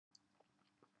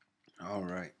All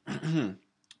right.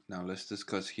 Now let's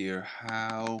discuss here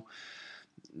how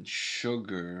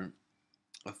sugar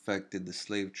affected the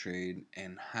slave trade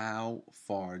and how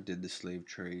far did the slave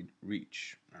trade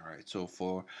reach. All right. So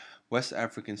for West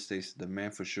African states, the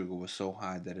demand for sugar was so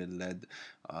high that it led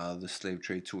the slave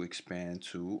trade to expand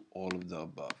to all of the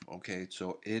above. Okay.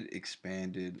 So it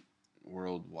expanded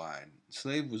worldwide.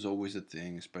 Slave was always a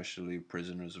thing, especially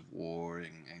prisoners of war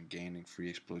and gaining free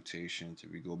exploitations.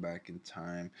 If we go back in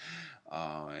time,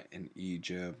 in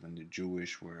Egypt, and the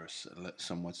Jewish were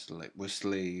somewhat were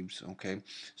slaves. Okay,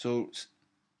 so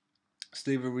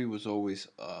slavery was always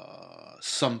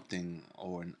something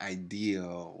or an idea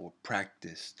or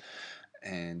practiced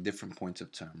and different points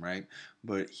of time, right?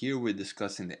 But here we're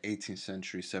discussing the 18th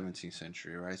century, 17th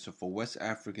century, right? So for West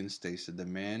African states, the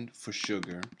demand for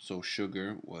sugar, so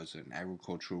sugar was an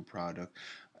agricultural product,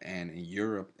 and in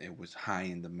Europe it was high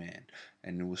in demand,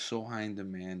 and it was so high in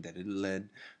demand that it led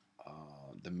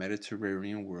the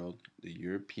Mediterranean world, the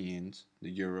Europeans, the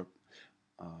Europe,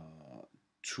 uh,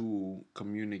 to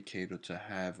communicate or to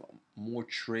have more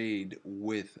trade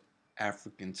with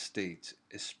African states,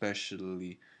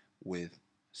 especially with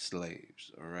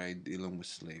slaves, all right, dealing with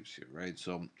slaves here, right?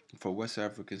 So for West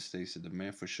African states, the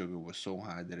demand for sugar was so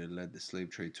high that it led the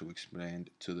slave trade to expand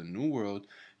to the New World,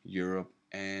 Europe,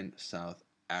 and South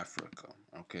Africa,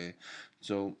 okay?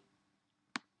 So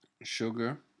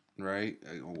sugar, right,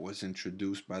 was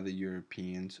introduced by the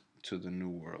Europeans to the New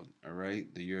World. All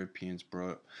right, the Europeans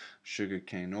brought sugar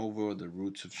cane over, the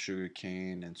roots of sugar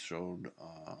cane, and showed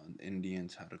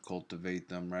Indians how to cultivate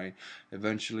them. Right.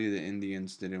 Eventually, the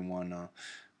Indians didn't want to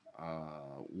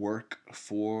work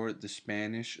for the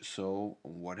Spanish. So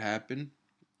what happened?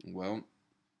 Well,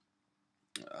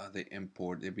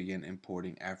 they began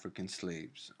importing African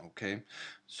slaves. Okay,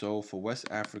 so for West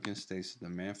African states, the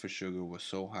demand for sugar was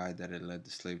so high that it led the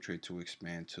slave trade to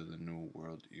expand to the New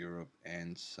World, Europe,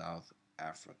 and South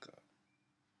Africa.